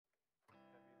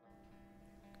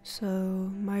So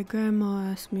my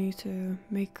grandma asked me to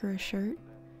make her a shirt.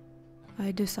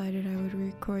 I decided I would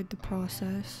record the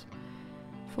process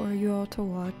for you all to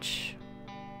watch.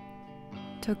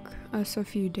 Took us a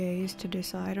few days to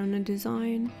decide on a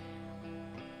design.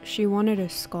 She wanted a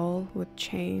skull with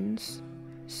chains,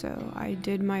 so I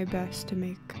did my best to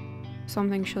make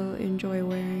something she'll enjoy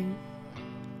wearing.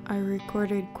 I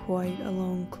recorded quite a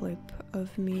long clip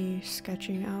of me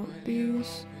sketching out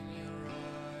these,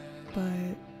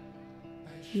 but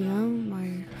you know,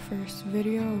 my first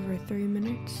video over 3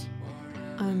 minutes,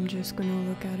 I'm just gonna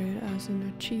look at it as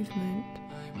an achievement.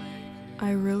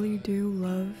 I really do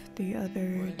love the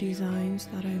other designs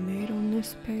that I made on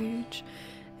this page,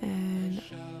 and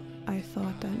I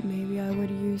thought that maybe I would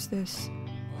use this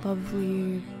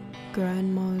lovely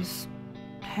grandma's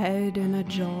head in a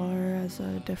jar as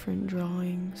a different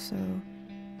drawing, so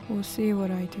we'll see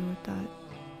what I do with that.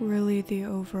 Really, the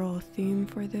overall theme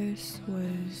for this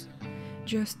was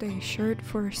just a shirt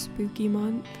for spooky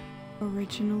month.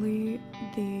 Originally,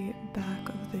 the back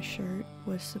of the shirt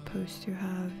was supposed to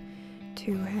have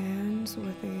 2 hands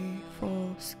with a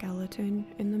full skeleton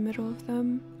in the middle of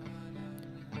them,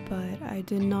 but I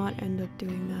did not end up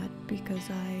doing that because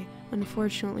I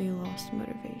unfortunately lost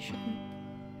motivation.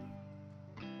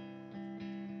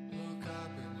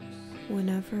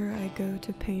 Whenever I go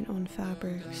to paint on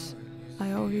fabrics,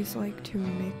 I always like to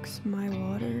mix my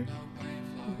water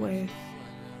with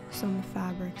some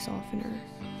fabric softener.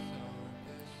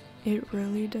 It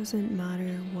really doesn't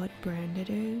matter what brand it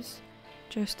is,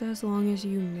 just as long as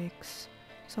you mix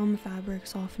some fabric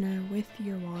softener with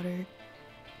your water.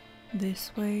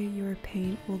 This way your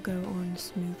paint will go on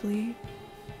smoothly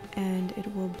and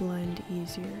it will blend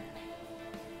easier.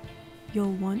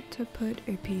 You'll want to put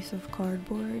a piece of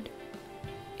cardboard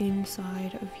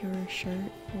inside of your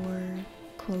shirt or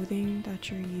clothing that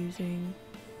you're using.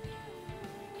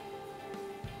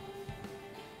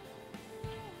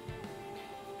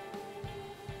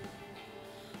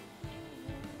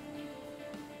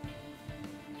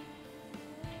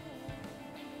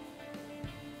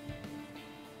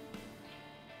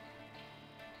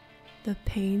 The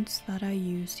paints that I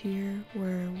used here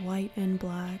were white and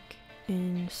black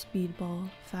in Speedball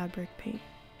fabric paint.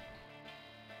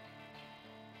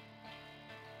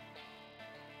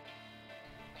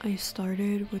 I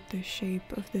started with the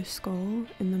shape of the skull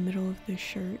in the middle of the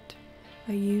shirt.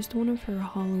 I used one of her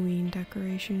Halloween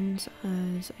decorations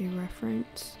as a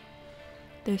reference.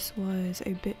 This was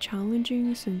a bit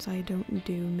challenging since I don't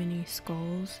do many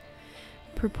skulls.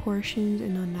 Proportions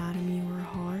and anatomy were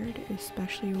hard,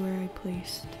 especially where I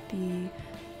placed the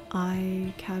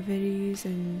eye cavities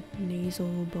and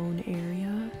nasal bone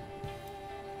area.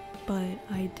 But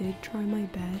I did try my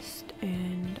best,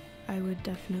 and I would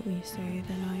definitely say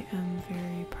that I am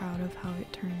very proud of how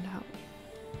it turned out.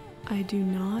 I do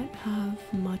not have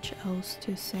much else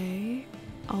to say.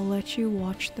 I'll let you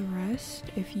watch the rest.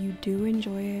 If you do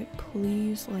enjoy it,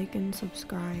 please like and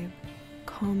subscribe.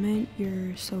 Comment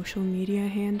your social media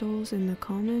handles in the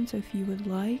comments if you would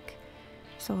like,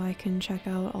 so I can check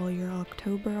out all your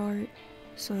October art,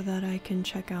 so that I can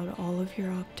check out all of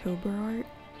your October art.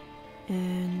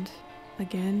 And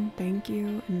again, thank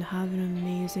you and have an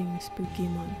amazing spooky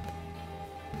month.